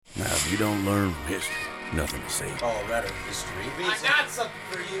you don't learn from history, nothing to say. Oh, that are history. I got something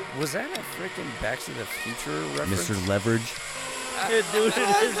for you. Was that a freaking Back to the Future reference? Mr. Leverage. Dude,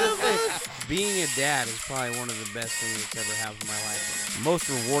 being a dad is probably one of the best things that's ever happened in my life. Most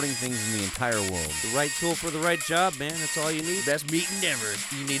rewarding things in the entire world. The right tool for the right job, man. That's all you need. Best meeting ever.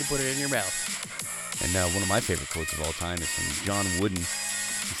 You need to put it in your mouth. And one of my favorite quotes of all time is from John Wooden.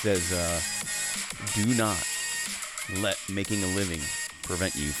 He says, do not let making a living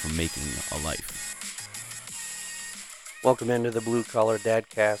prevent you from making a life. Welcome into the Blue Collar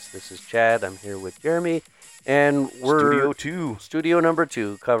Dadcast. This is Chad. I'm here with Jeremy. And we're Studio number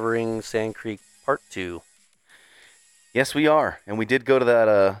 2, covering Sand Creek Part 2. Yes, we are. And we did go to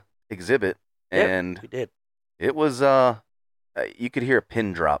that exhibit. And we did. It was, you could hear a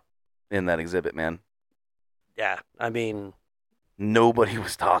pin drop in that exhibit, man. Yeah, I mean... Nobody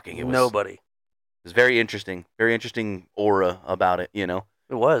was talking. Nobody. It was very interesting. Very interesting aura about it, you know?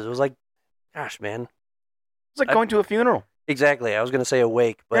 It was. It was like, gosh, man. It's like going to a funeral. Exactly. I was going to say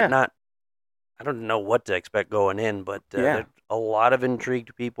awake, but Yeah. not... I don't know what to expect going in, but a lot of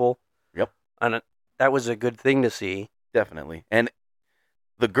intrigued people. Yep. And that was a good thing to see. Definitely. And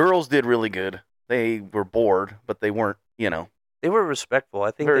the girls did really good. They were bored, but they weren't, you know. They were respectful.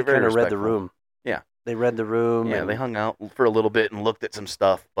 I think Very, they kind of very read the respectful. room. Yeah. They read the room. Yeah, and they hung out for a little bit and looked at some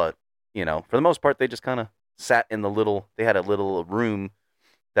stuff, but, you know, for the most part, they just kind of sat in they had a little room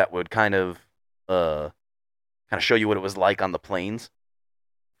that would kind of show you what it was like on the plains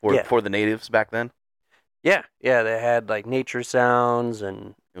for the natives back then. Yeah, they had like nature sounds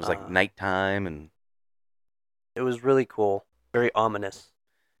and... It was like nighttime and... It was really cool. Very ominous.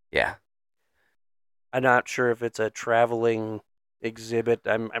 Yeah. I'm not sure if it's a traveling exhibit.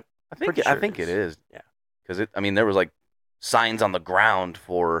 I think it is. Yeah. Because there was like signs on the ground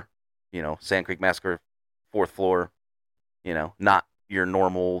for, you know, Sand Creek Massacre, 4th floor, you know, not your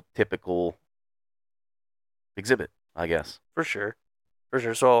normal, typical exhibit, I guess. For sure.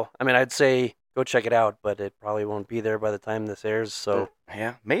 So, I'd say go check it out, but it probably won't be there by the time this airs, so...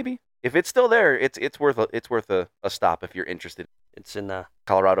 Yeah, maybe. If it's still there, it's worth a stop if you're interested. It's in the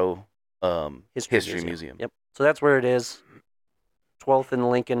Colorado History Museum. Yep. So that's where it is. 12th and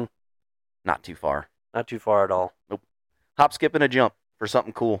Lincoln. Not too far. Not too far at all. Nope. Hop, skip, and a jump for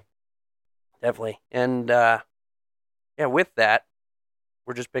something cool. Definitely. And, with that,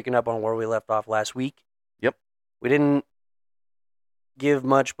 we're just picking up on where we left off last week. Yep. We didn't give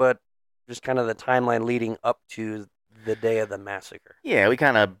much, but just kind of the timeline leading up to the day of the massacre. Yeah, we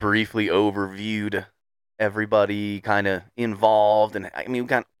kind of briefly overviewed everybody kind of involved, and we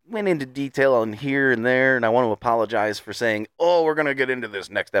kind of went into detail on here and there, and I want to apologize for saying, we're going to get into this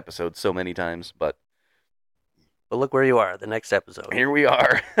next episode so many times, but look where you are, the next episode. Here we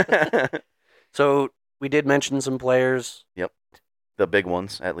are. So, we did mention some players. Yep. The big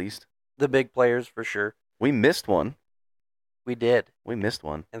ones, at least. The big players, for sure. We missed one. We did. We missed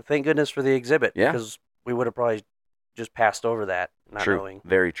one. And thank goodness for the exhibit. Yeah. Because we would have probably just passed over that, not true. knowing.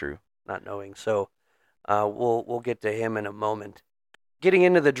 Very true. Not knowing. So, we'll get to him in a moment. Getting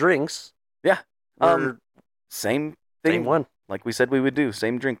into the drinks. Yeah. Same thing. Same one. Like we said we would do.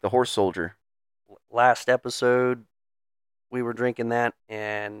 Same drink, the Horse Soldier. Last episode, we were drinking that,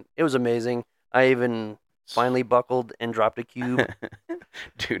 and it was amazing. I even finally buckled and dropped a cube.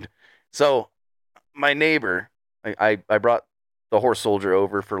 Dude. So, my neighbor, I brought the Horse Soldier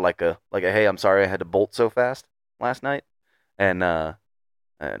over for like a hey, I'm sorry I had to bolt so fast last night. And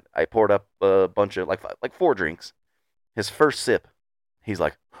I poured up a bunch of like 4 drinks. His first sip, he's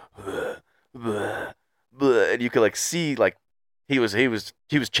like, bleh, bleh, bleh. And you could like see like he was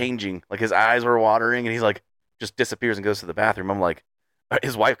changing, like his eyes were watering, and he's like just disappears and goes to the bathroom. I'm like,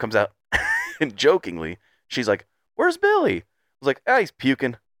 his wife comes out and jokingly, she's like, "Where's Billy?" I was like, he's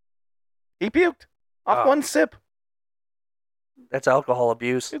puking. He puked off one sip. That's alcohol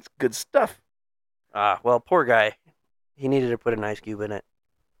abuse. It's good stuff. Well, poor guy. He needed to put an ice cube in it.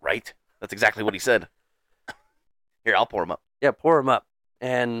 Right? That's exactly what he said. Here, I'll pour him up. Yeah, pour him up.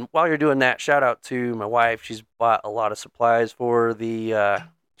 And while you're doing that, shout out to my wife. She's bought a lot of supplies for the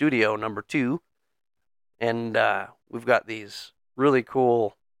Studio number 2. And we've got these really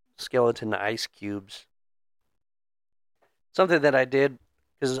cool skeleton ice cubes. Something that I did,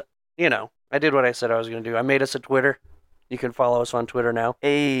 because, I did what I said I was going to do. I made us a Twitter. You can follow us on Twitter now.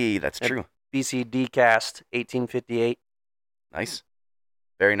 Hey, that's true. BCDcast 1858. Nice.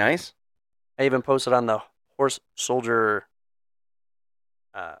 Very nice. I even posted on the Horse Soldier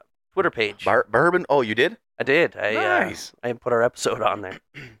Twitter page. Bourbon? Oh, you did? I did. Nice. I put our episode on there.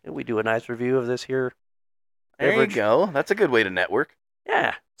 And we do a nice review of this here. There you go. That's a good way to network.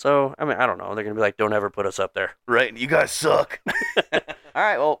 Yeah. So, I don't know. They're going to be like, don't ever put us up there. Right. You guys suck. All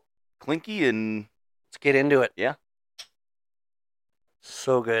right. Well, clinky and Let's get into it. yeah.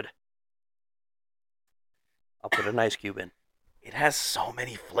 So good. I'll put an ice cube in. It has so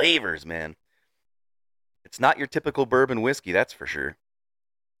many flavors, man. It's not your typical bourbon whiskey, that's for sure.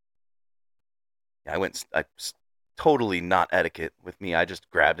 Yeah, totally not etiquette with me. I just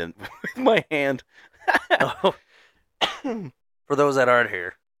grabbed it with my hand. Oh. For those that aren't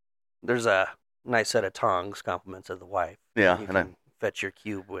here, there's a nice set of tongs, compliments of the wife. Yeah, you and can fetch your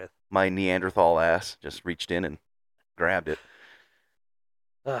cube with. My Neanderthal ass just reached in and grabbed it.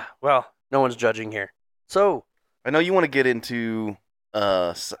 Well, no one's judging here. So, I know you want to get into.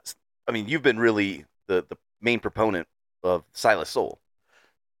 I mean, you've been really the main proponent of Silas Soul.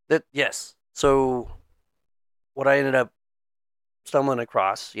 Yes. So, what I ended up stumbling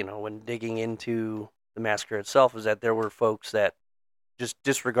across, when digging into the massacre itself, is that there were folks that just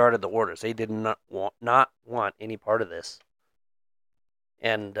disregarded the orders. They did not want any part of this.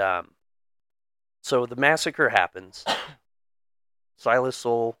 And so the massacre happens. Silas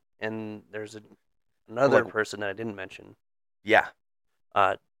Soul, and there's another person that I didn't mention. Yeah.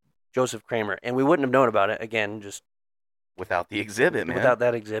 Joseph Kramer. And we wouldn't have known about it, again, just without the exhibit, man. Without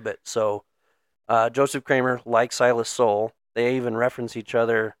that exhibit. So Joseph Kramer, like Silas Soul, they even reference each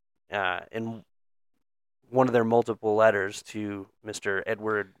other in one of their multiple letters to Mr.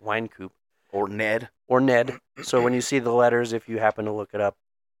 Edward Winecoop. Or Ned. So when you see the letters, if you happen to look it up,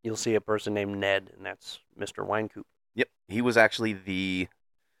 you'll see a person named Ned, and that's Mr. Winecoop. Yep. He was actually the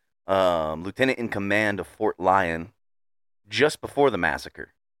lieutenant in command of Fort Lyon just before the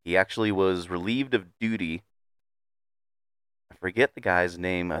massacre. He actually was relieved of duty. I forget the guy's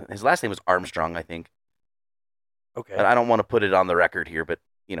name. His last name was Armstrong, I think. Okay. I don't want to put it on the record here, but,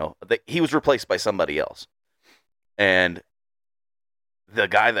 he was replaced by somebody else. And the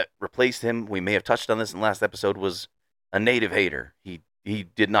guy that replaced him, we may have touched on this in the last episode, was a native hater. He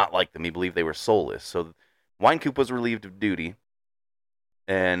did not like them. He believed they were soulless. So Winecoop was relieved of duty.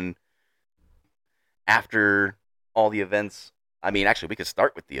 And after all the events, I mean, actually, we could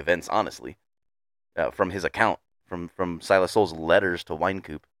start with the events, honestly, from his account, from Silas Soul's letters to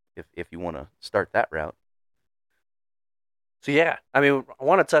Winecoop, if you want to start that route. So, yeah, I mean, I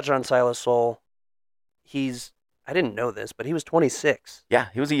want to touch on Silas Soul. I didn't know this, but he was 26. Yeah,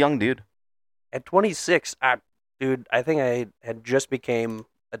 he was a young dude. At 26, I think I had just became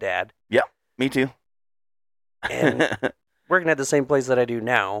a dad. Yeah, me too. And working at the same place that I do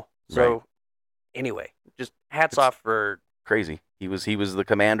now. So, right. Anyway, just hats off for... Crazy. He was the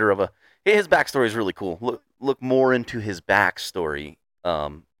commander of his backstory is really cool. Look more into his backstory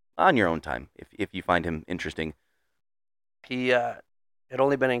on your own time if you find him interesting. He had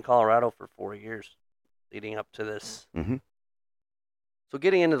only been in Colorado for 4 years leading up to this. Mm-hmm. So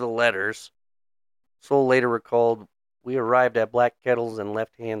getting into the letters, Soul later recalled, "We arrived at Black Kettle's and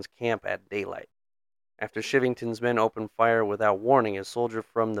Left Hand's camp at daylight. After Shivington's men opened fire without warning, a soldier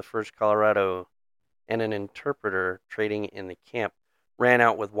from the 1st Colorado and an interpreter trading in the camp ran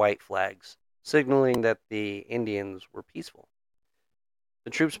out with white flags, signaling that the Indians were peaceful. The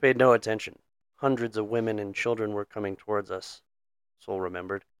troops paid no attention. Hundreds of women and children were coming towards us," Soul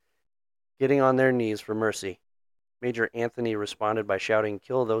remembered, getting on their knees for mercy. Major Anthony responded by shouting,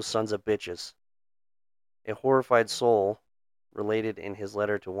 "Kill those sons of bitches." A horrified Soul related in his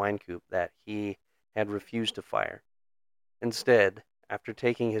letter to Winecoop that he had refused to fire. Instead, after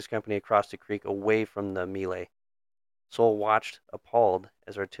taking his company across the creek away from the melee, Soul watched, appalled,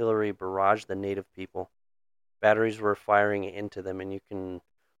 as artillery barraged the native people. Batteries were firing into them, and you can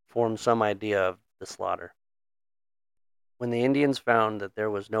form some idea of the slaughter. When the Indians found that there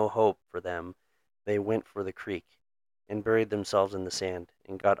was no hope for them, they went for the creek and buried themselves in the sand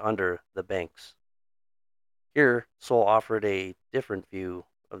and got under the banks. Here, Soul offered a different view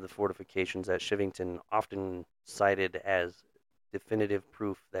of the fortifications that Shivington often cited as definitive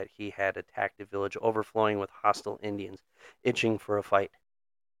proof that he had attacked a village overflowing with hostile Indians itching for a fight.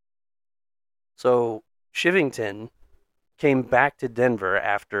 So Shivington came back to Denver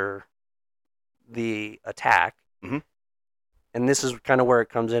after the attack, mm-hmm. and this is kind of where it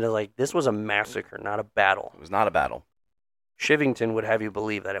comes into, like, this was a massacre, not a battle. It was not a battle. Shivington would have you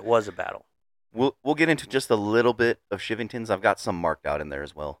believe that it was a battle. We'll get into just a little bit of Shivington's. I've got some marked out in there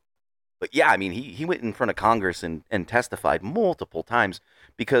as well. But yeah, I mean, he went in front of Congress and testified multiple times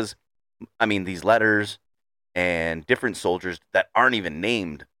because, I mean, these letters and different soldiers that aren't even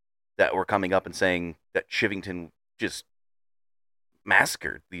named that were coming up and saying that Shivington just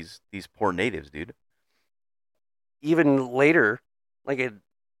massacred these poor natives, dude. Even later, the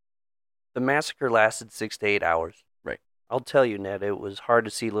massacre lasted 6 to 8 hours. Right. I'll tell you, Ned, it was hard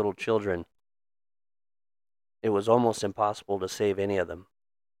to see little children. It was almost impossible to save any of them.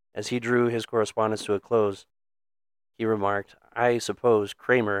 As he drew his correspondence to a close, he remarked, "I suppose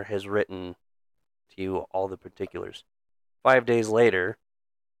Kramer has written to you all the particulars." 5 days later,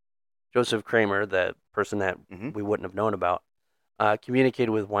 Joseph Kramer, the person that we wouldn't have known about,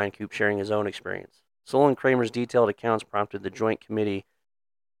 communicated with Wynkoop, sharing his own experience. Soule and Kramer's detailed accounts prompted the Joint Committee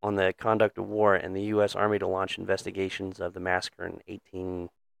on the Conduct of War and the U.S. Army to launch investigations of the massacre in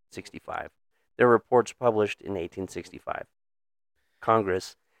 1865. Their reports published in 1865.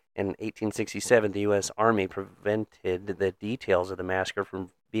 Congress, in 1867, the U.S. Army prevented the details of the massacre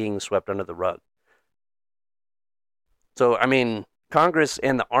from being swept under the rug. So, I mean, Congress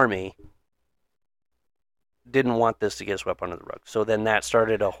and the Army didn't want this to get swept under the rug. So then that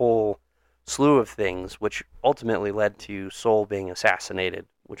started a whole slew of things, which ultimately led to Soule being assassinated,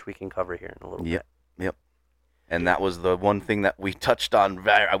 which we can cover here in a little bit. Yep. And that was the one thing that we touched on. We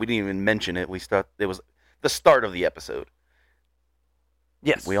didn't even mention it. It was the start of the episode.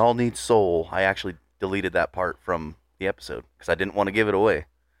 Yes. We all need Soule. I actually deleted that part from the episode because I didn't want to give it away.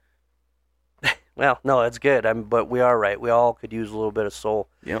 Well, no, it's good. But we are right. We all could use a little bit of Soule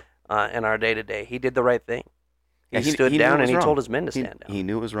Yep. In our day-to-day. He did the right thing. He Yeah, stood knew down it and was he told wrong. his men to stand down. He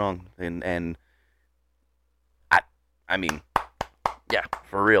knew it was wrong. And I mean, yeah,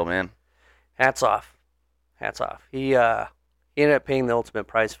 for real, man. Hats off. He ended up paying the ultimate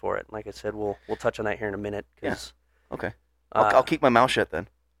price for it. Like I said, we'll touch on that here in a minute. Okay. I'll keep my mouth shut then.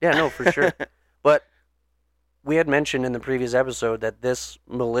 Yeah, no, for sure. But we had mentioned in the previous episode that this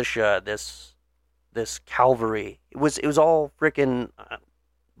militia, this cavalry, it was all freaking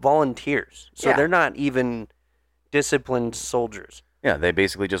volunteers. So Yeah. they're not even disciplined soldiers. Yeah, they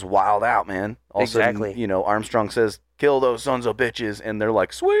basically just wild out, man. All Exactly. Of a sudden, Armstrong says, "Kill those sons of bitches," and they're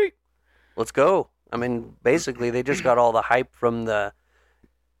like, "Sweet." Let's go. I mean, basically, they just got all the hype from the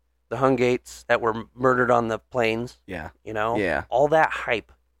Hungates that were murdered on the plains. Yeah. Yeah. All that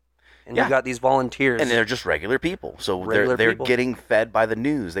hype. And Yeah. you got these volunteers. And they're just regular people. So Regular they're people. getting fed by the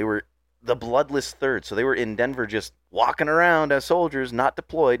news. They were the bloodless third. So they were in Denver just walking around as soldiers, not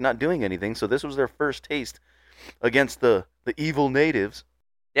deployed, not doing anything. So this was their first taste against the evil natives.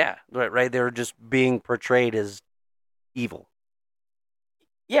 Yeah, right. They were just being portrayed as evil.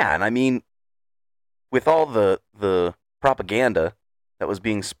 Yeah, and I mean, with all the propaganda that was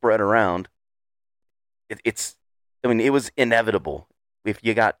being spread around, it was inevitable. If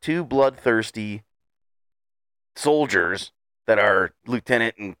you got two bloodthirsty soldiers that are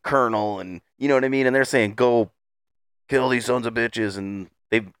lieutenant and colonel, and you know what I mean, and they're saying, "Go kill these sons of bitches," and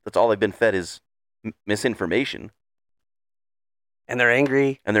that's all they've been fed is misinformation. And they're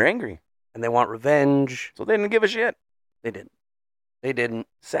angry. And they're angry. And they want revenge. So they didn't give a shit. They didn't.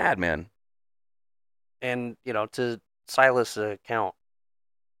 Sad, man. And, to Silas' account,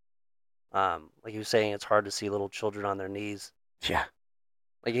 like he was saying, it's hard to see little children on their knees. Yeah.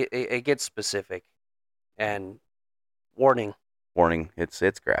 Like, it gets specific. And warning.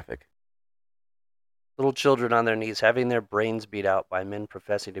 It's graphic. Little children on their knees having their brains beat out by men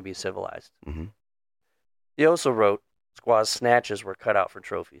professing to be civilized. Mm-hmm. He also wrote, squaws' snatches were cut out for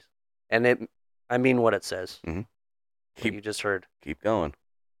trophies. And I mean what it says. Mm-hmm. What you just heard. Keep going.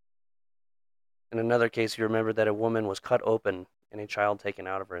 In another case, he remembered that a woman was cut open and a child taken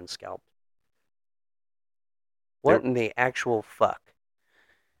out of her and scalped. What in the actual fuck?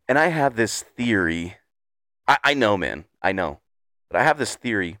 And I have this theory. I know, man. I know. But I have this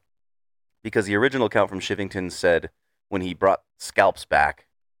theory because the original account from Shivington said when he brought scalps back,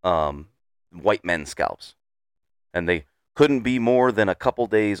 white men's scalps, and they couldn't be more than a couple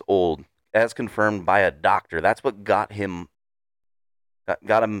days old, as confirmed by a doctor. That's what got him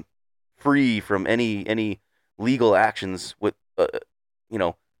free from any legal actions with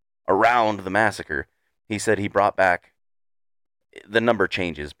around the massacre. He said he brought back, the number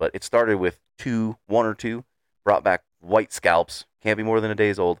changes, but it started with one or two, brought back white scalps, can't be more than a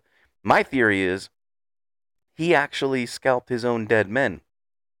day's old. My theory is he actually scalped his own dead men.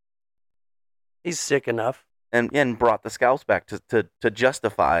 He's sick enough. And brought the scalps back to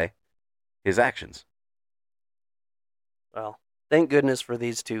justify his actions. Well, thank goodness for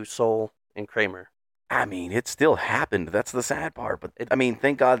these two, Soule and Kramer. I mean, it still happened. That's the sad part. But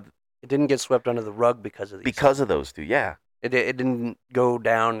thank God it didn't get swept under the rug because of these. Because of those two, yeah. It didn't go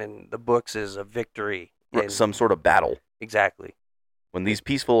down in the books as a victory. Some sort of battle. Exactly. When these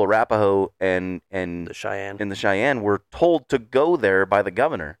peaceful Arapaho and the Cheyenne were told to go there by the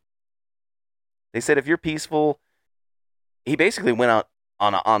governor. They said, if you're peaceful, he basically went out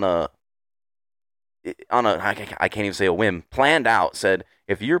on a I can't even say a whim, planned out, said,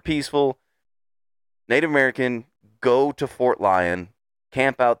 if you're peaceful, Native American, go to Fort Lyon,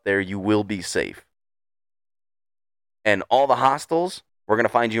 camp out there, you will be safe. And all the hostiles We're going to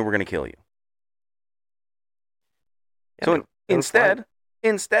find you and we're going to kill you. Yeah, So they were flying.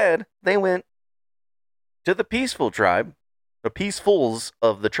 instead, they went to the peaceful tribe, the peacefuls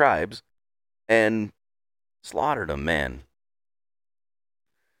of the tribes, and slaughtered them, man.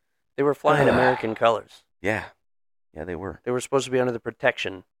 They were flying American colors. Yeah. Yeah, they were. They were supposed to be under the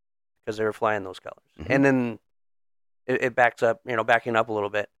protection because they were flying those colors. Mhm. And then it backs up, backing up a little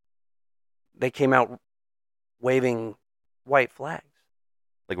bit. They came out waving white flags.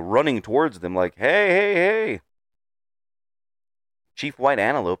 Like running towards them, like, hey, hey, hey. Chief White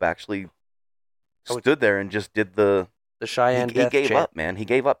Antelope actually stood there and just did the Cheyenne he death gave chant. up, man. He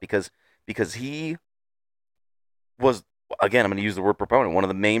gave up because he was, again, I'm going to use the word proponent, one of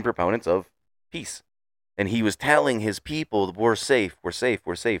the main proponents of peace. And he was telling his people, we're safe, we're safe,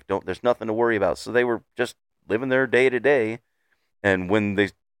 we're safe. There's nothing to worry about. So they were just living their day to day. And when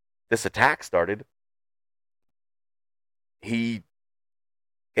this attack started, he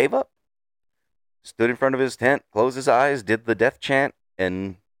gave up. Stood in front of his tent, closed his eyes, did the death chant,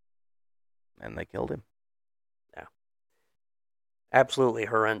 and they killed him. Yeah. Absolutely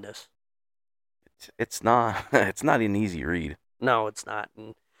horrendous. It's not an easy read. No, it's not.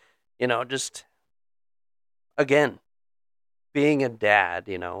 And, just, again, being a dad,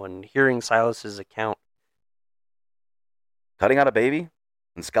 and hearing Silas's account. Cutting out a baby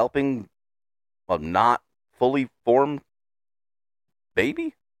and scalping a not fully formed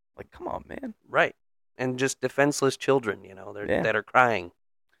baby? Like, come on, man. Right. And just defenseless children, that are crying.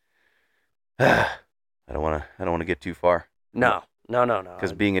 I don't want to get too far. No.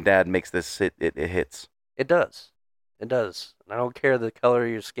 Because being a dad makes this it hits. It does. It does. And I don't care the color of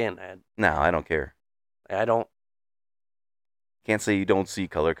your skin. No, I don't care. I don't. Can't say you don't see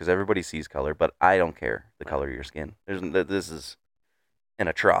color because everybody sees color, but I don't care the color of your skin. This is an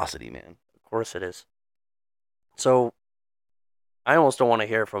atrocity, man. Of course it is. So, I almost don't want to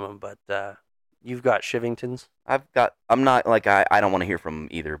hear from him, but you've got Shivingtons. I'm not like I don't want to hear from him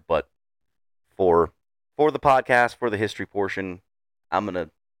either, but for the podcast, for the history portion, I'm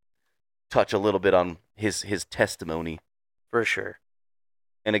gonna touch a little bit on his testimony. For sure.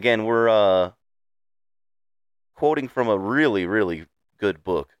 And again, we're quoting from a really, really good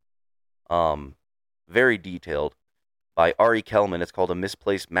book, very detailed, by Ari Kelman. It's called A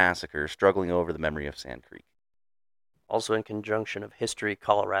Misplaced Massacre, Struggling Over the Memory of Sand Creek. Also in conjunction of History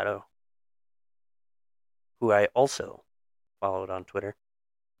Colorado, who I also followed on Twitter.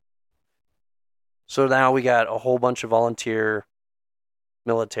 So now we got a whole bunch of volunteer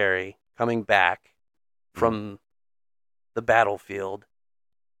military coming back from the battlefield.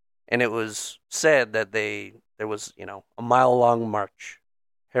 And it was said that there was, a mile-long march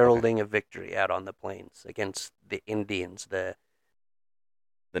heralding a victory out on the plains against the Indians, the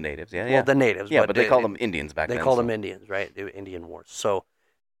natives, Well, the natives. Yeah, but they called them Indians back then. They called them Indians, right? The Indian Wars. So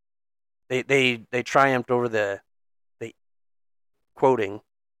they triumphed over the quoting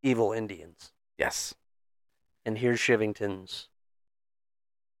evil Indians. Yes. And here's Shivington's.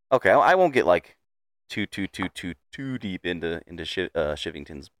 Okay, I won't get like too deep into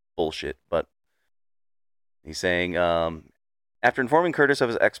Shivington's bullshit, but he's saying, after informing Curtis of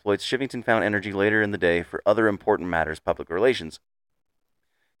his exploits, Shivington found energy later in the day for other important matters, public relations.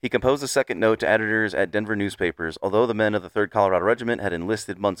 He composed a second note to editors at Denver newspapers. Although the men of the 3rd Colorado Regiment had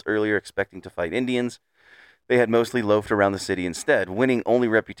enlisted months earlier expecting to fight Indians, they had mostly loafed around the city instead, winning only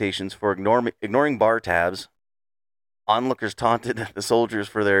reputations for ignoring bar tabs. Onlookers taunted the soldiers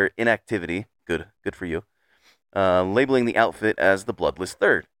for their inactivity. Good for you. Labeling the outfit as the Bloodless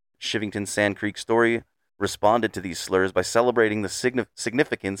Third. Shivington's Sand Creek story responded to these slurs by celebrating the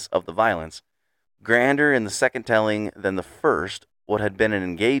significance of the violence. Grander in the second telling than the first, what had been an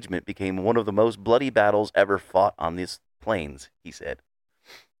engagement became one of the most bloody battles ever fought on these plains, he said.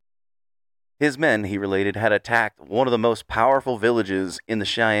 His men, he related, had attacked one of the most powerful villages in the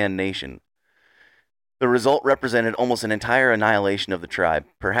Cheyenne Nation. The result represented almost an entire annihilation of the tribe.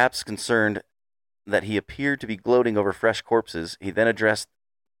 Perhaps concerned that he appeared to be gloating over fresh corpses, he then addressed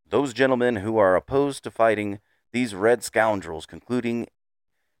those gentlemen who are opposed to fighting these red scoundrels, concluding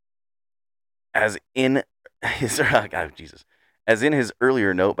as in his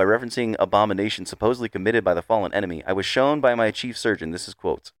earlier note by referencing abominations supposedly committed by the fallen enemy. I was shown by my chief surgeon, this is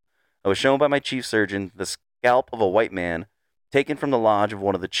quotes, I was shown by my chief surgeon the scalp of a white man taken from the lodge of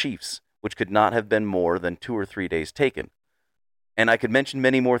one of the chiefs, which could not have been more than 2 or 3 days taken. And I could mention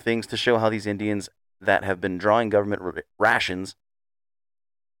many more things to show how these Indians that have been drawing government rations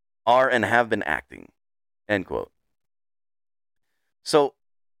are and have been acting. End quote. So,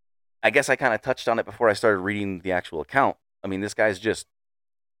 I guess I kind of touched on it before I started reading the actual account. I mean, this guy's just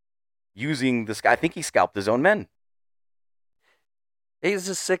using this guy. I think he scalped his own men. He's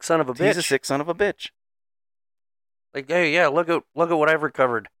a sick son of a bitch. He's a sick son of a bitch. Like, hey, yeah, look at what I've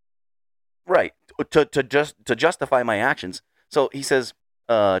recovered. Right. To justify my actions. So he says,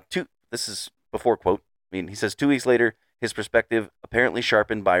 this is before quote. I mean, he says 2 weeks later, his perspective apparently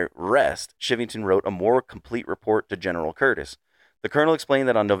sharpened by rest, Shivington wrote a more complete report to General Curtis. The colonel explained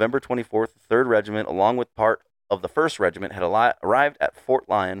that on November 24th, the 3rd Regiment, along with part of the 1st Regiment, had arrived at Fort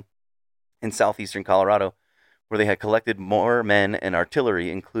Lyon in southeastern Colorado, where they had collected more men and artillery,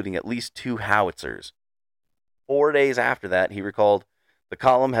 including at least 2 howitzers. 4 days after that, he recalled, the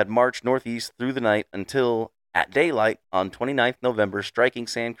column had marched northeast through the night until, at daylight on 29th November, striking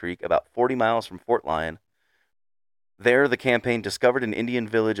Sand Creek about 40 miles from Fort Lyon. There, the campaign discovered an Indian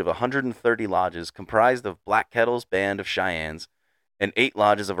village of 130 lodges comprised of Black Kettle's band of Cheyennes and 8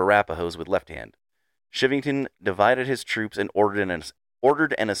 lodges of Arapahoes with Left Hand. Shivington divided his troops and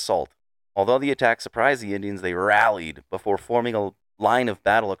ordered an assault. Although the attack surprised the Indians, they rallied before forming a line of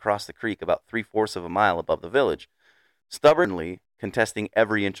battle across the creek about 3/4 of a mile above the village, stubbornly contesting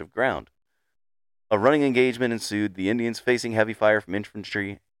every inch of ground. A running engagement ensued, the Indians facing heavy fire from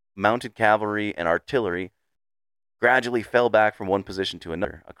infantry, mounted cavalry, and artillery, gradually fell back from one position to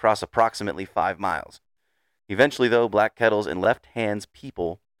another, across approximately 5 miles. Eventually, though, Black Kettle's and Left Hand's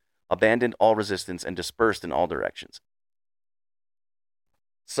people abandoned all resistance and dispersed in all directions.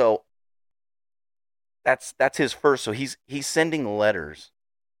 So, that's his first. So he's sending letters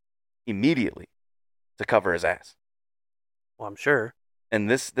immediately to cover his ass. Well, I'm sure. And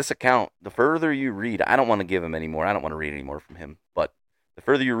this account, the further you read, I don't want to give him any more. I don't want to read any more from him. But the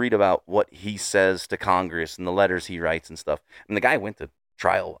further you read about what he says to Congress and the letters he writes and stuff, and the guy went to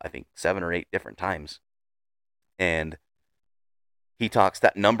trial, I think, 7 or 8 different times. And he talks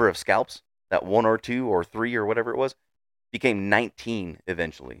that number of scalps, that 1 or 2 or 3 or whatever it was, became 19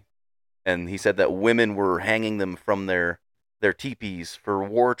 eventually. And he said that women were hanging them from their teepees for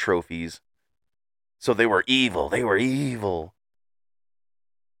war trophies. So they were evil. They were evil.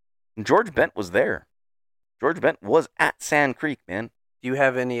 And George Bent was there. George Bent was at Sand Creek, man. Do you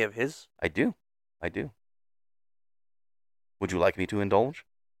have any of his? I do. Would you like me to indulge?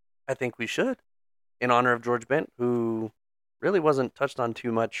 I think we should. In honor of George Bent, who really wasn't touched on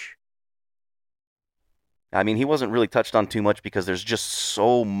too much. I mean, he wasn't really touched on too much because there's just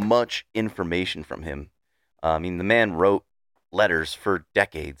so much information from him. I mean, the man wrote letters for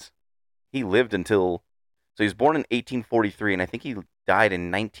decades. He lived until... So he was born in 1843, and I think he died in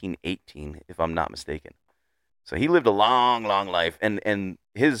 1918, if I'm not mistaken. So he lived a long, long life, and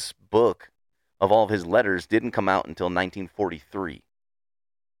his book of all of his letters didn't come out until 1943.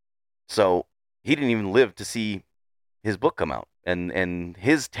 So he didn't even live to see his book come out, and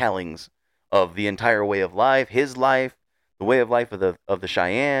his tellings of the entire way of life, his life, the way of life of the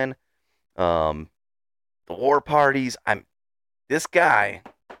Cheyenne, the war parties. This guy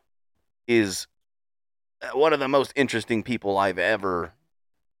is one of the most interesting people I've ever...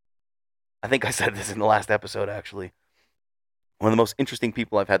 I think I said this in the last episode, actually. One of the most interesting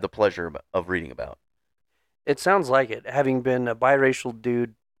people I've had the pleasure of reading about. It sounds like it, having been a biracial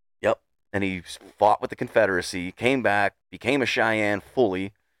dude. Yep. And he fought with the Confederacy, came back, became a Cheyenne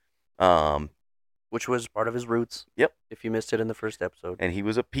fully. Which was part of his roots. Yep. If you missed it in the first episode. And he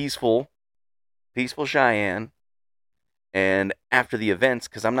was a peaceful Cheyenne. And after the events,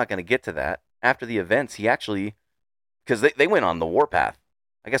 because I'm not going to get to that, after the events, he actually... Because they went on the warpath.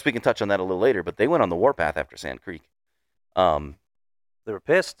 I guess we can touch on that a little later, but they went on the warpath after Sand Creek. They were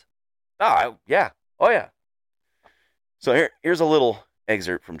pissed. Oh, yeah. Oh, yeah. So here's a little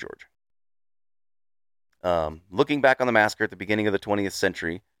excerpt from George. Looking back on the massacre at the beginning of the 20th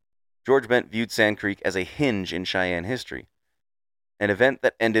century, George Bent viewed Sand Creek as a hinge in Cheyenne history, an event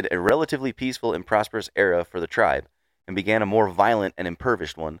that ended a relatively peaceful and prosperous era for the tribe and began a more violent and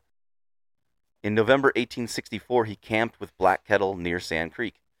impoverished one. In November 1864, he camped with Black Kettle near Sand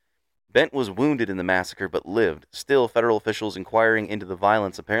Creek. Bent was wounded in the massacre but lived. Still, federal officials inquiring into the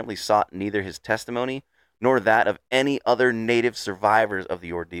violence apparently sought neither his testimony nor that of any other native survivors of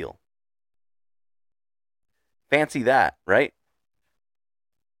the ordeal. Fancy that, right?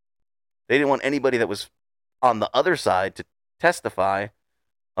 They didn't want anybody that was on the other side to testify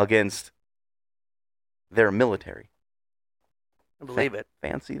against their military. I believe it.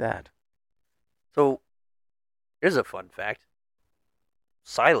 Fancy that. So, here's a fun fact.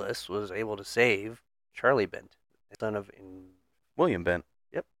 Silas was able to save Charlie Bent, son of... William Bent.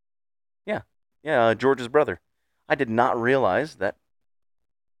 Yep. Yeah, George's brother. I did not realize that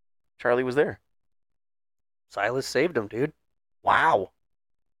Charlie was there. Silas saved him, dude. Wow.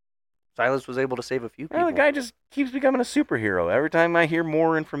 Silas was able to save a few people. Well, the guy just keeps becoming a superhero every time I hear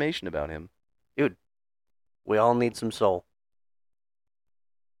more information about him. Dude, we all need some soul.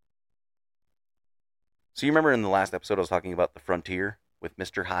 So you remember in the last episode I was talking about the frontier with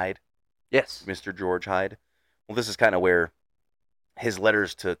Mr. Hyde, Yes. Mr. George Hyde? Well, this is kind of where his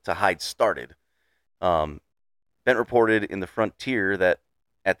letters to Hyde started. Bent reported in the frontier that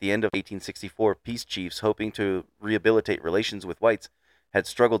at the end of 1864, peace chiefs hoping to rehabilitate relations with whites had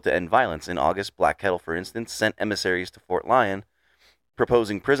struggled to end violence. In August, Black Kettle, for instance, sent emissaries to Fort Lyon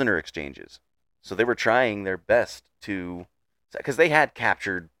proposing prisoner exchanges. So they were trying their best to, because they had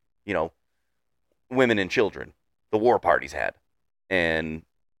captured, women and children. The war parties had, and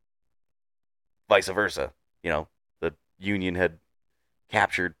vice versa. The Union had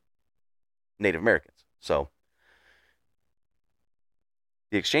captured Native Americans. So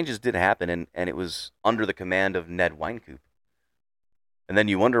the exchanges did happen, and it was under the command of Ned Wynkoop. And then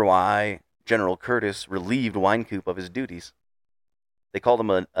you wonder why General Curtis relieved Wynkoop of his duties. They called him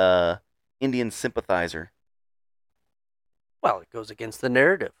an Indian sympathizer. Well, it goes against the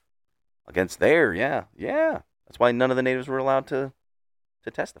narrative. Against there, yeah. That's why none of the natives were allowed to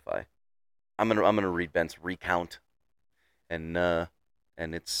testify. I'm gonna read Bent's recount, and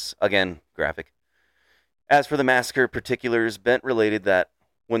it's again graphic. As for the massacre particulars, Bent related that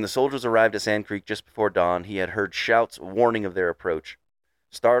when the soldiers arrived at Sand Creek just before dawn, he had heard shouts warning of their approach.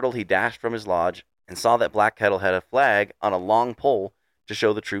 Startled, he dashed from his lodge and saw that Black Kettle had a flag on a long pole to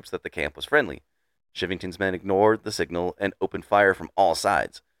show the troops that the camp was friendly. Shivington's men ignored the signal and opened fire from all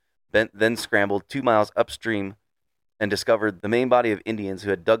sides. Bent then scrambled 2 miles upstream and discovered the main body of Indians who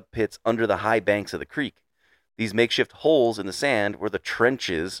had dug pits under the high banks of the creek. These makeshift holes in the sand were the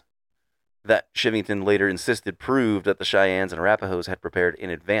trenches that Shivington later insisted proved that the Cheyennes and Arapahoes had prepared in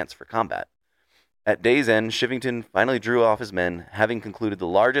advance for combat. At day's end, Shivington finally drew off his men, having concluded the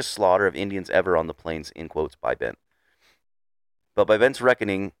largest slaughter of Indians ever on the plains, in quotes by Bent. But by Bent's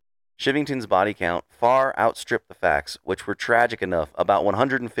reckoning, Shivington's body count far outstripped the facts, which were tragic enough. About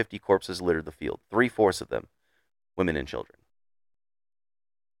 150 corpses littered the field, 3/4 of them women and children.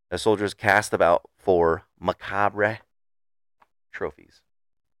 As soldiers cast about for macabre trophies.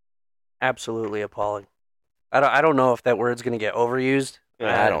 Absolutely appalling. I don't know if that word's going to get overused.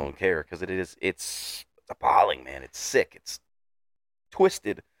 I don't care, because it's appalling, man. It's sick. It's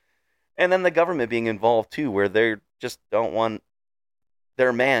twisted. And then the government being involved, too, where they just don't want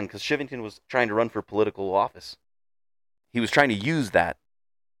their man, because Shivington was trying to run for political office. He was trying to use that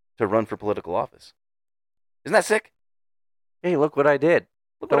to run for political office. Isn't that sick? Hey, look what I did.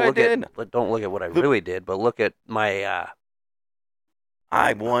 Look what I did. Don't look at what I really did, but look at my...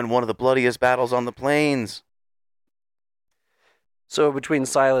 I won one of the bloodiest battles on the plains. So between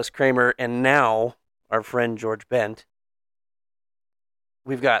Silas Kramer and now our friend George Bent,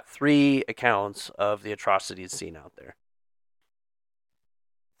 we've got 3 accounts of the atrocities seen out there.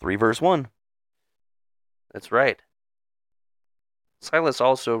 3 verse 1. That's right. Silas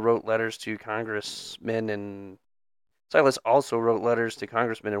also wrote letters to congressmen in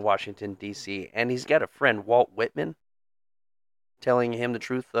Washington, D.C., and he's got a friend, Walt Whitman, telling him the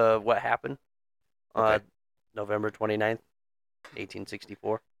truth of what happened on November 29th,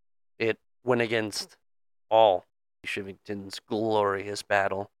 1864. It went against all Shivington's glorious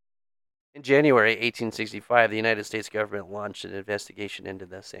battle. In January 1865, the United States government launched an investigation into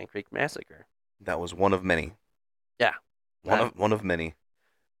the Sand Creek Massacre. That was one of many. Yeah. One of many.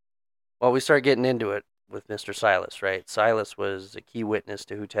 Well, we start getting into it with Mr. Silas, right? Silas was a key witness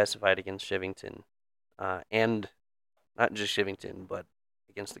to who testified against Shivington, and not just Shivington, but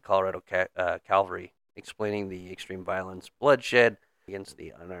against the Colorado Cavalry, explaining the extreme violence, bloodshed against the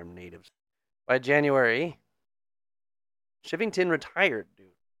unarmed natives. By January, Shivington retired, dude.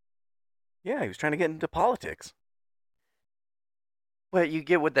 Yeah, he was trying to get into politics. But you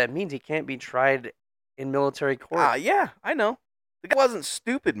get what that means. He can't be tried in military court. Yeah, I know. The guy wasn't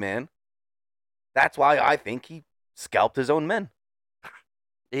stupid, man. That's why I think he scalped his own men.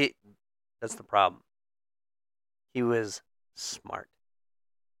 That's the problem. He was smart.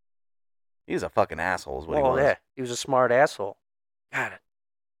 He was a fucking asshole is what he was. Yeah. He was a smart asshole. Got it.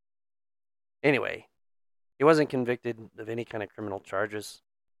 Anyway, he wasn't convicted of any kind of criminal charges.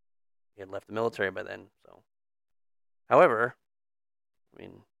 He had left the military by then, so. However,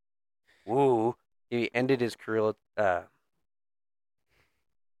 he ended his career.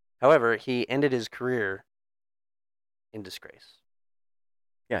 He ended his career in disgrace.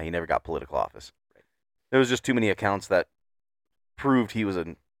 Yeah, he never got political office. Right. There was just too many accounts that proved he was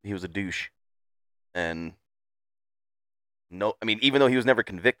a douche, and even though he was never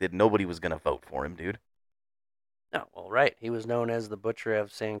convicted, nobody was gonna vote for him, dude. No, well, right. He was known as the Butcher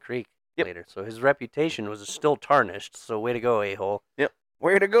of Sand Creek later, so his reputation was still tarnished. So way to go, a-hole. Yep,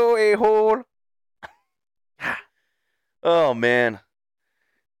 way to go, a-hole. Oh man.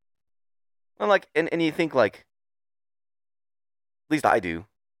 And like, and you think like, at least I do.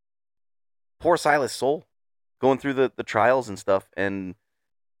 Poor Silas' soul, going through the trials and stuff, and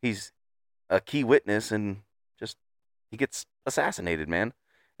he's a key witness, and just he gets assassinated, man.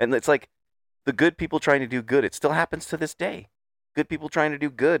 And it's like the good people trying to do good. It still happens to this day. Good people trying to do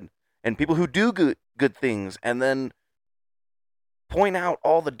good, and people who do good things, and then point out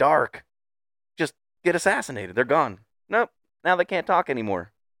all the dark, just get assassinated. They're gone. Nope. Now they can't talk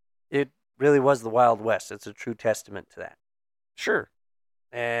anymore. It really was the Wild West. It's a true testament to that. Sure.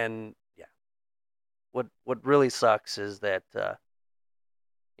 And yeah, what really sucks is that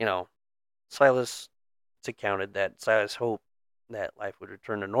Silas. It's accounted that Silas hoped that life would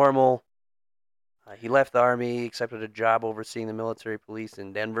return to normal. He left the army, accepted a job overseeing the military police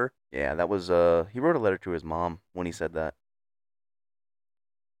in Denver. Yeah, that was he wrote a letter to his mom when he said that.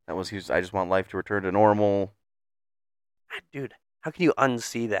 I just want life to return to normal. Dude, how can you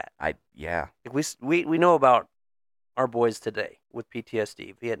unsee that? Yeah. Like we know about our boys today with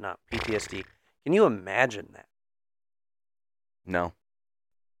PTSD, Vietnam PTSD. Can you imagine that? No.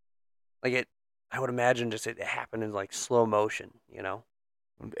 Like I would imagine just it happened in like slow motion,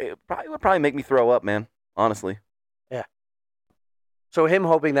 It would probably make me throw up, man. Honestly. Yeah. So him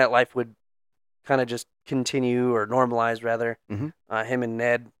hoping that life would kind of just continue or normalize, rather. Mm-hmm. Him and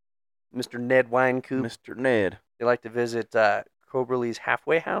Ned, Mr. Ned Winecoop. Mr. Ned. They like to visit Coberly's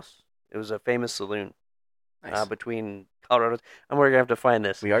Halfway House. It was a famous saloon between Colorado. And we're going to have to find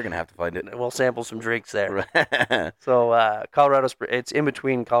this. We are going to have to find it. We'll sample some drinks there. Right. So it's in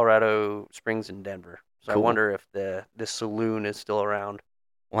between Colorado Springs and Denver. So cool. I wonder if this saloon is still around.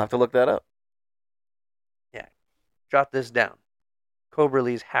 We'll have to look that up. Yeah. Jot this down.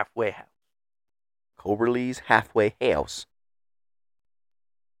 Coberly's Halfway House. Coberly's Halfway House.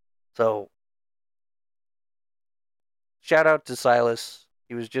 So, shout out to Silas.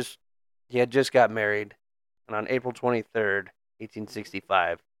 He had just got married, and on April 23rd,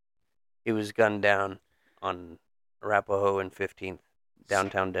 1865, he was gunned down on Arapahoe and 15th,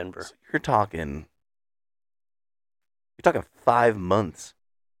 downtown Denver. So you're talking 5 months.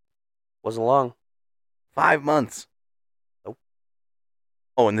 Wasn't long. 5 months. Nope.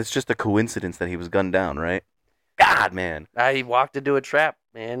 Oh, and it's just a coincidence that he was gunned down, right? God, man. He walked into a trap,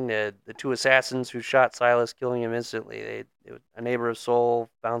 man. The two assassins who shot Silas, killing him instantly. A neighbor of Seoul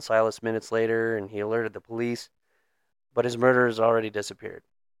found Silas minutes later, and he alerted the police. But his murderers already disappeared.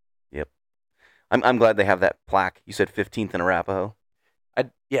 Yep. I'm glad they have that plaque. You said 15th in Arapahoe?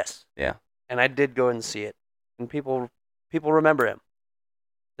 Yes. Yeah. And I did go and see it. And people remember him.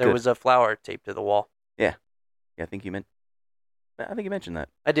 There Good. was a flower taped to the wall. Yeah. I think you mentioned that.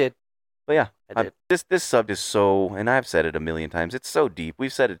 I did. But yeah, I did. This sub is so, and I've said it a million times, it's so deep.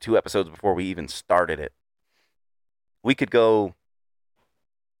 We've said it 2 episodes before we even started it. We could go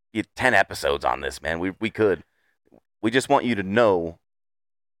 10 episodes on this, man. We could. We just want you to know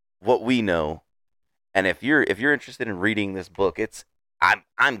what we know. And if you're interested in reading this book,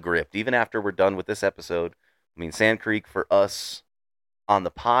 I'm gripped. Even after we're done with this episode, I mean, Sand Creek for us on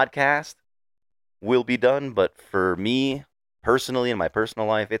the podcast will be done, but for me personally in my personal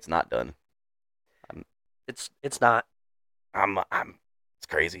life, it's not done. It's not. It's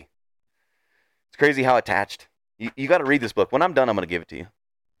crazy. It's crazy how attached. You got to read this book. When I'm done, I'm going to give it to you.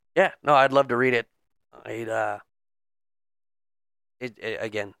 Yeah, no, I'd love to read it.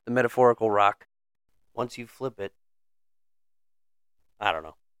 Again, the metaphorical rock. Once you flip it, I don't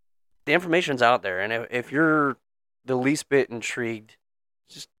know. The information's out there, and if you're the least bit intrigued,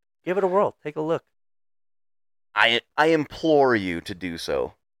 just give it a whirl. Take a look. I implore you to do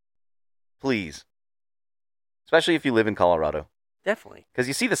so. Please. Especially if you live in Colorado. Definitely. Because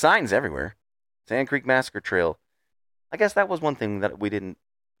you see the signs everywhere. Sand Creek Massacre Trail. I guess that was one thing that we didn't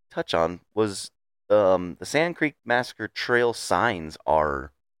touch on, was the Sand Creek Massacre Trail signs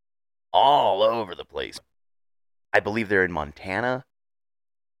are all over the place. I believe they're in Montana.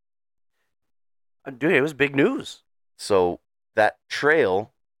 Dude, it was big news. So that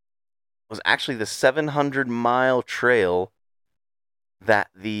trail was actually the 700-mile trail that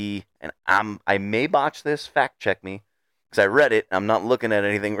I may botch this, fact check me, because I read it, I'm not looking at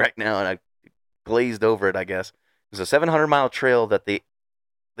anything right now, and I glazed over it, I guess. It was a 700-mile trail that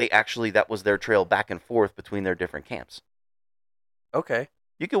that was their trail back and forth between their different camps. Okay.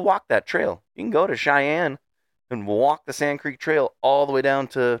 You can walk that trail. You can go to Cheyenne and walk the Sand Creek Trail all the way down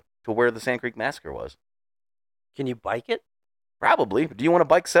to where the Sand Creek Massacre was. Can you bike it? Probably. Do you want to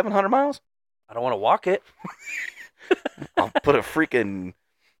bike 700 miles? I don't want to walk it. I'll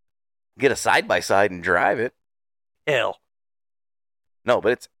get a side-by-side and drive it. Hell. No,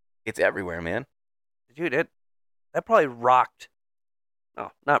 but it's everywhere, man. Dude, that probably rocked.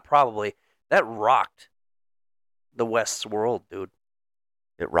 No, not probably. That rocked the West's world, dude.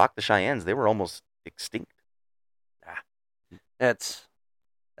 It rocked the Cheyennes. They were almost extinct. That's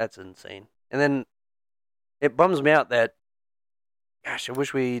insane. And then it bums me out that, gosh, I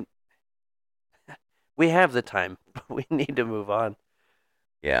wish we have the time, but we need to move on.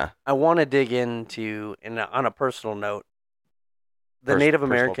 Yeah. I want to dig into, and on a personal note, the Native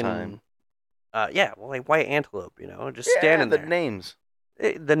American, like white antelope, just standing the there. names.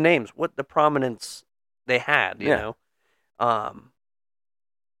 The names, what the prominence they had, you know.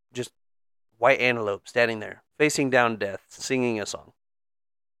 Just white antelope standing there, facing down death, singing a song.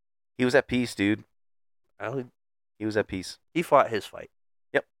 He was at peace, dude. Well, He was at peace. he fought his fight.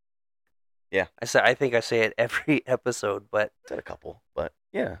 Yep. Yeah. I think I say it every episode, but Said a couple, but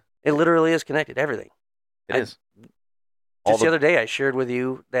yeah, it literally is connected. Everything. it is. Just the other day, I shared with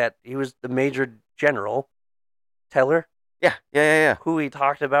you that he was the Major General Teller, Yeah. who we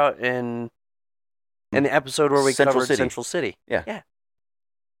talked about in the episode where we covered Central City. Yeah.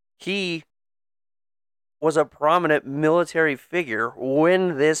 He was a prominent military figure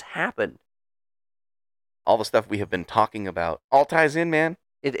when this happened. All the stuff we have been talking about all ties in, man.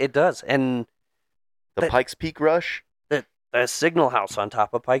 It does. And The Pikes Peak Rush. the signal house on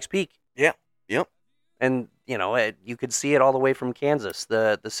top of Pikes Peak. Yeah. Yep. And, you could see it all the way from Kansas,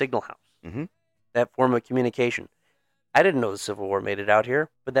 the signal house. Mm-hmm. That form of communication. I didn't know the Civil War made it out here,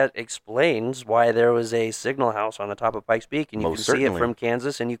 but that explains why there was a signal house on the top of Pikes Peak, and you can see it from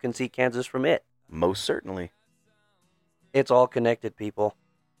Kansas, and you can see Kansas from it. Most certainly. It's all connected, people.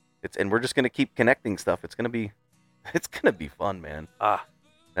 And we're just gonna keep connecting stuff. It's gonna be fun, man. Ah,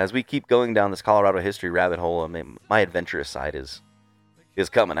 As we keep going down this Colorado history rabbit hole, I mean, my adventurous side is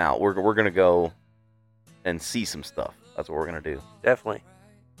coming out. We're gonna go and see some stuff. That's what we're gonna do. definitely.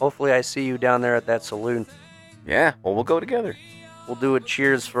 Hopefully, I see you down there at that saloon. Yeah. Well, we'll go together. We'll do a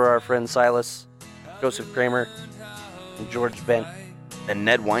cheers for our friend Silas, Joseph Kramer, and George Bent, And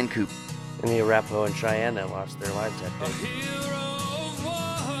Ned Winecoop. and the Arapaho and Cheyenne that lost their lives that day.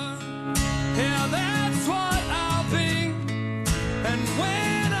 Yeah, that's what I'll be. And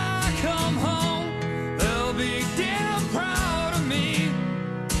when I come home, they'll be damn proud of me.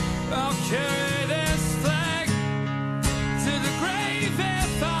 I'll carry this flag to the grave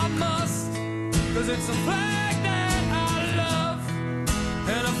if I must. 'Cause it's a flag that I love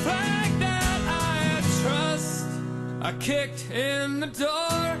and a flag that I trust. I kicked in the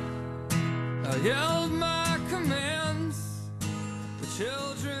door, I yelled my commands. The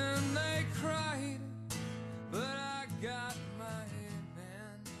children, they cried, but I got my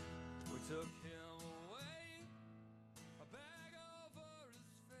man. We took him away, a bag over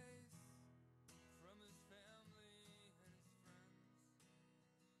his face, from his family and his friends.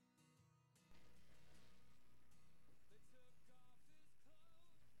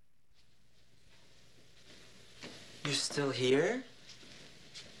 You're still here?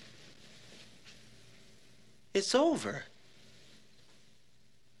 It's over.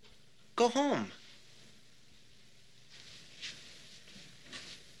 Go home.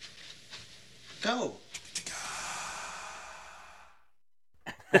 Go.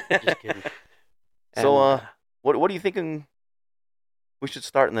 Just kidding. So, And, what are you thinking? We should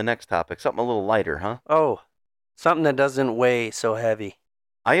start in the next topic. Something a little lighter, huh? oh, something that doesn't weigh so heavy.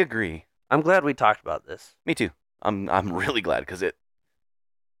 I agree. I'm glad we talked about this. Me too. I'm really glad because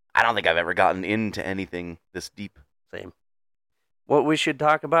I don't think I've ever gotten into anything this deep. Same. What we should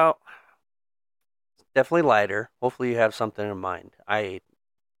talk about, definitely lighter. Hopefully you have something in mind.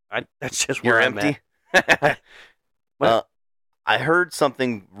 That's just where You're I'm empty. What? I heard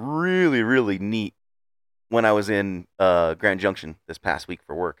something really, really neat when I was in Grand Junction this past week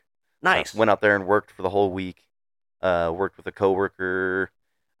for work. Nice. Went out there and worked for the whole week. Worked with a coworker.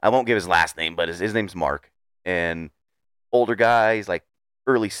 I won't give his last name, but his name's Mark. And older guy, he's like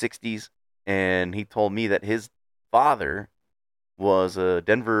early 60s. And he told me that his father was a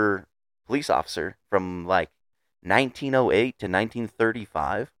Denver police officer from like 1908 to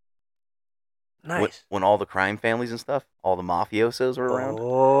 1935. Nice. When all the crime families and stuff, all the mafiosos were around.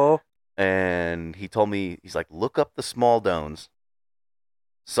 Oh, And he told me, he's like, look up the small dones.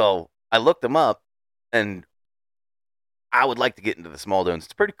 So I looked them up, and I would like to get into the small dones.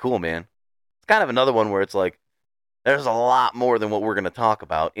 It's pretty cool, man. It's kind of another one where it's like, there's a lot more than what we're going to talk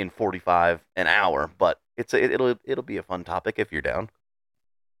about in 45 an hour, but it'll be a fun topic if you're down.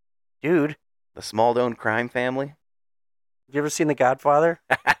 dude, The small done crime family. have you ever seen The Godfather?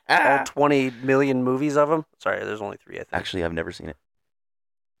 All 20 million movies of them? Sorry, there's only 3, I think. Actually, I've never seen it.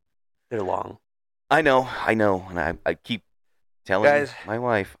 They're long. I know, and I keep telling Guys, my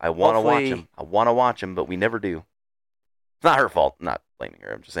wife I want to watch hopefully- him. I want to watch him, but we never do. It's not her fault. I'm not blaming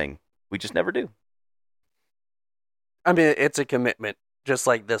her. I'm just saying we just never do. I mean, it's a commitment, just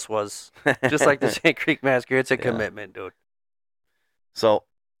like this was. Just like the St. Creek Massacre, it's a Yeah. commitment, dude. So,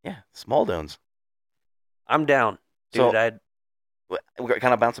 yeah, small dones. I'm down. So- Dude, We're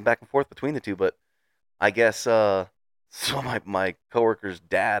kind of bouncing back and forth between the two, but I guess so my coworker's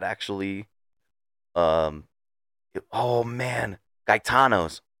dad actually oh man,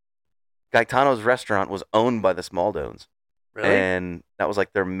 Gaetano's restaurant was owned by the Smaldones. really? And that was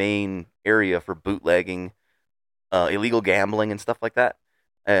like their main area for bootlegging, illegal gambling and stuff like that.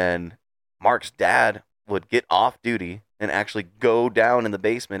 And Mark's dad would get off duty and actually go down in the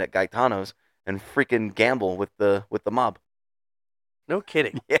basement at Gaetano's and freaking gamble with the mob. No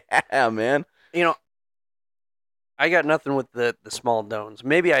kidding. Yeah, man. You know, I got nothing with the small dones.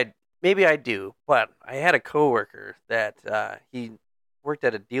 Maybe I do, but I had a coworker that he worked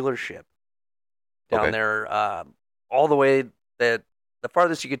at a dealership down Okay. there, all the way the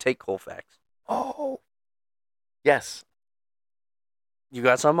farthest you could take Colfax. Oh, yes. You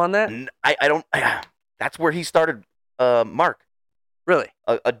got some on that? I don't. That's where he started. Mark, Really?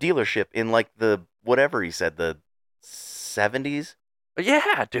 a dealership in like the whatever he said, the 70s.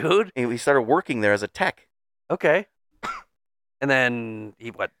 Yeah, dude. He started working there as a tech. Okay. And then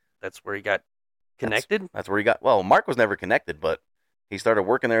that's where he got connected? That's where he got. Well, Mark was never connected, but he started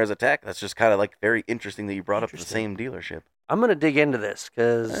working there as a tech. That's just kind of like very interesting that you brought up the same dealership. I'm going to dig into this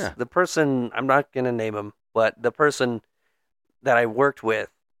because Yeah. the person, I'm not going to name him, but the person that I worked with,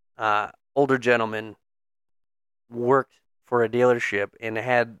 older gentleman, worked for a dealership and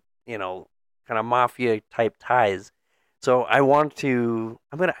had, kind of mafia type ties. So it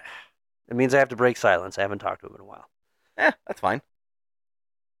means I have to break silence. I haven't talked to him in a while. That's fine.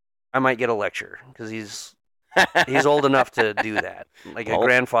 I might get a lecture because he's old enough to do that. Like a Well,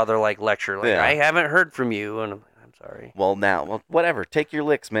 grandfather like lecture. Like, yeah. I haven't heard from you, and I'm sorry. Well, whatever. Take your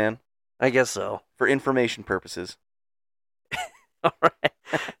licks, man, I guess so. for information purposes. All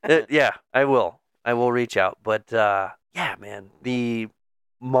right. Yeah, I will. I will reach out. But yeah, man, the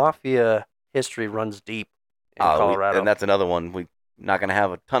mafia history runs deep in Colorado. And that's another one. We're not going to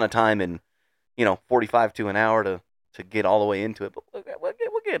have a ton of time in, 45 to an hour to get all the way into it, but we'll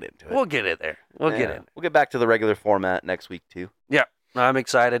get into it. We'll get it there. We'll get Yeah. in. We'll get back to the regular format next week, too. Yeah, I'm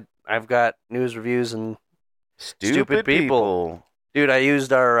excited. I've got news, reviews, and Stupid people. dude, I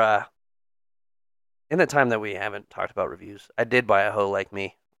used our in the time that we haven't talked about reviews. I did buy a hoe like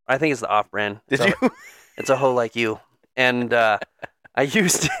me. I think it's the off-brand. Did you? It's a hoe like you, and I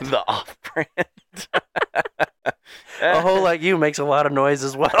used it. The off-brand. A hoe like you makes a lot of noise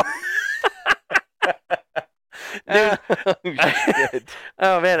as well. Dude, Oh, shit.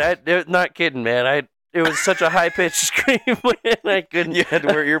 oh man, not kidding, man. It was such a high pitched scream when I couldn't. You had to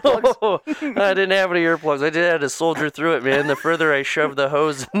wear earplugs? Oh, I didn't have any earplugs. I just had to soldier through it, man. The further I shoved the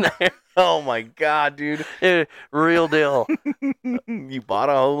hose in there, Oh, my God, dude. real deal. You bought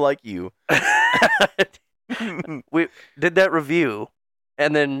a hoe like you. We did that review,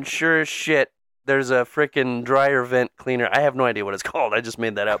 and then sure as shit, there's a freaking dryer vent cleaner. I have no idea what it's called. I just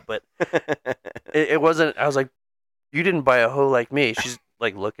made that up, but it wasn't. I was like, "You didn't buy a hoe like me." She's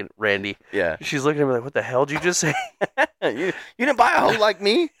like looking at Randy. Yeah. She's looking at me like, "What the hell did you just say?" You didn't buy a hoe like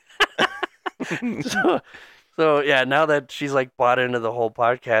me? so yeah, now that she's like bought into the whole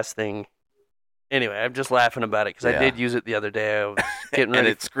podcast thing. Anyway, I'm just laughing about it because I Yeah. did use it the other day. I was getting And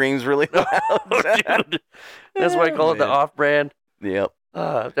ready. it screams really loud. Dude. That's why I call it the Man. off-brand. Yep.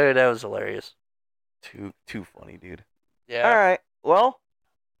 Dude, that was hilarious. Too funny, dude. Yeah. All right. Well,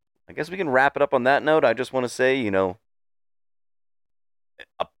 I guess we can wrap it up on that note. I just want to say,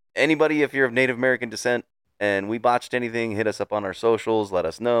 anybody, if you're of Native American descent and we botched anything, hit us up on our socials. Let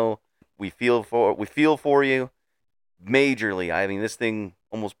us know. We feel for you majorly. I mean, this thing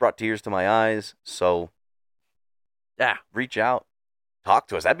almost brought tears to my eyes. So, Yeah. reach out, talk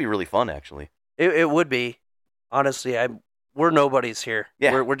to us. That'd be really fun, actually. It would be. Honestly, we're nobodies here.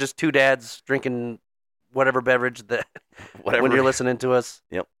 Yeah. We're just two dads drinking whatever beverage that Whatever. when you're listening to us.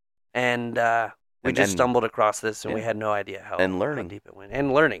 Yep. And we And- just and- stumbled across this and we yeah. had no idea how And how learning. deep it went.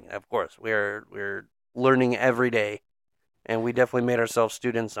 And learning, of course. We're learning every day. And we definitely made ourselves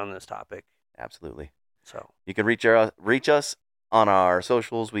students on this topic. Absolutely. So You can reach us on our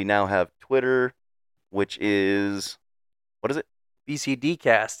socials. We now have Twitter, which is, what is it?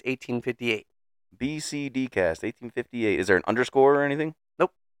 BCDcast 1858. BCDcast 1858. Is there an underscore or anything?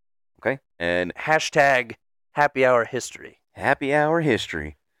 Nope. Okay. And Hashtag happy hour history. happy hour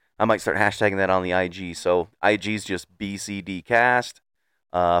history. I might start hashtagging that on the IG. So IG's just BCDcast.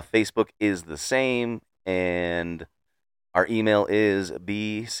 Facebook is the same. And our email is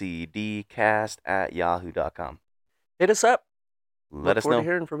bcdcast@yahoo.com. Hit us up. Let Look us forward know. to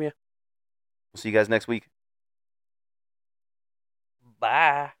hearing from you. We'll see you guys next week.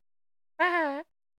 Bye. Bye.